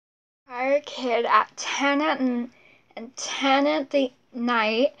a kid at 10 at the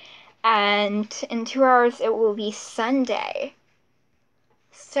night, and in 2 hours it will be Sunday.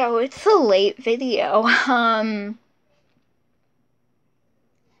 So it's a late video.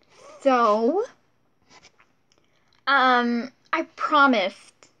 I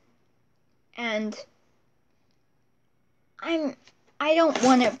promised, and I don't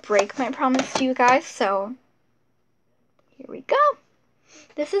want to break my promise to you guys, so here we go.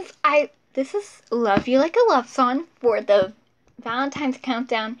 This is Love You Like a Love Song for the Valentine's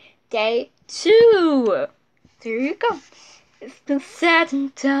Countdown Day 2. There you go. It's been said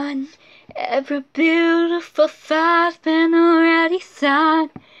and done. Every beautiful thought's been already sung.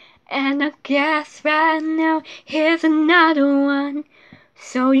 And I guess right now here's another one.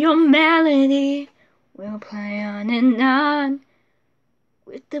 So your melody will play on and on.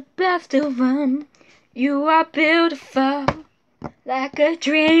 With the best of them, you are beautiful. Like a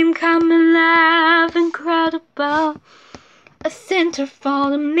dream come alive, incredible. A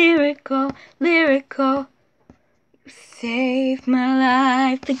centerfold, a miracle, lyrical. You saved my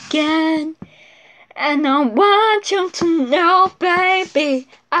life again. And I want you to know, baby,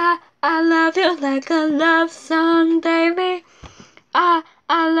 I love you like a love song, baby. I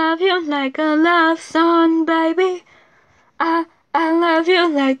love you like a love song, baby. I love you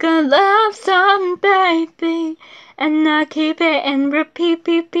like a love song, baby. And I keep it and repeat,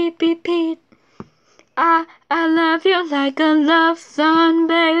 repeat. I love you like a love song,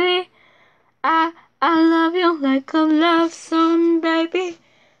 baby. I love you like a love song, baby.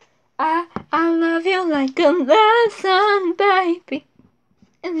 I love you like a love song, baby.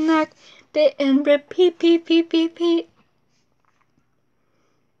 And I keep it and repeat.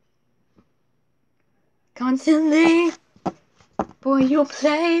 Constantly, boy, you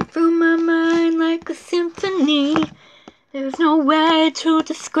play through my mind like a symphony. There's no way to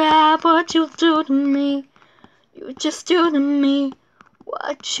describe what you do to me. You just do to me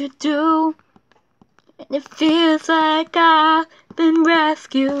what you do. And it feels like I've been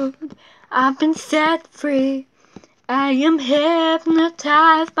rescued. I've been set free. I am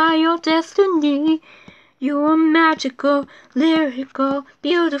hypnotized by your destiny. You are magical, lyrical,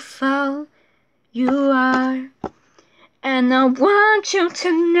 beautiful. You are. And I want you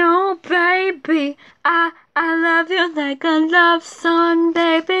to know, baby, I love you like a love song,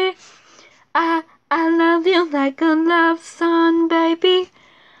 baby. I love you like a love song, baby.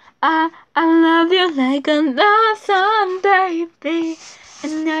 I love you like a love song, baby.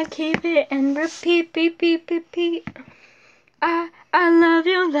 And I keep it and repeat. I love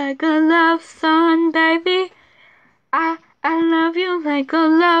you like a love song, baby. I love you like a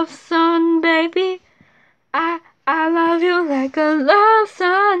love song, baby. I love you like a love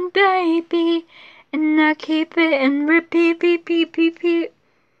song, baby. And I keep it and repeat.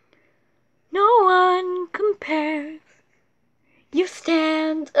 No one compares. You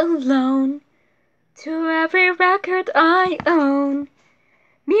stand alone to every record I own.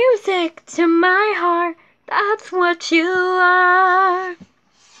 Music to my heart, that's what you are.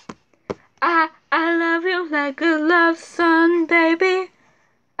 I love you like a love song, baby.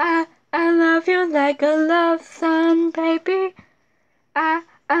 I love you like a love song, baby. I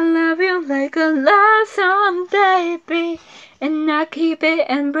love you like a love song, baby. And I keep it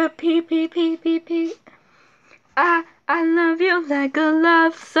and repeat. I love you like a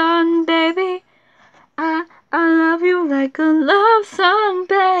love song, baby. I love you like a love song,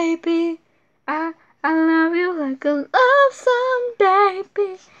 baby. I love you like a love song,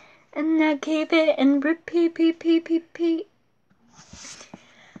 baby. And I keep it and repeat.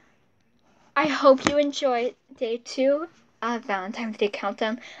 I hope you enjoyed day 2 of Valentine's Day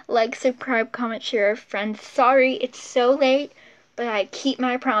Countdown. Like, subscribe, comment, share with friends. Sorry it's so late, but I keep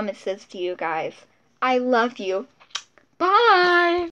my promises to you guys. I love you. Bye!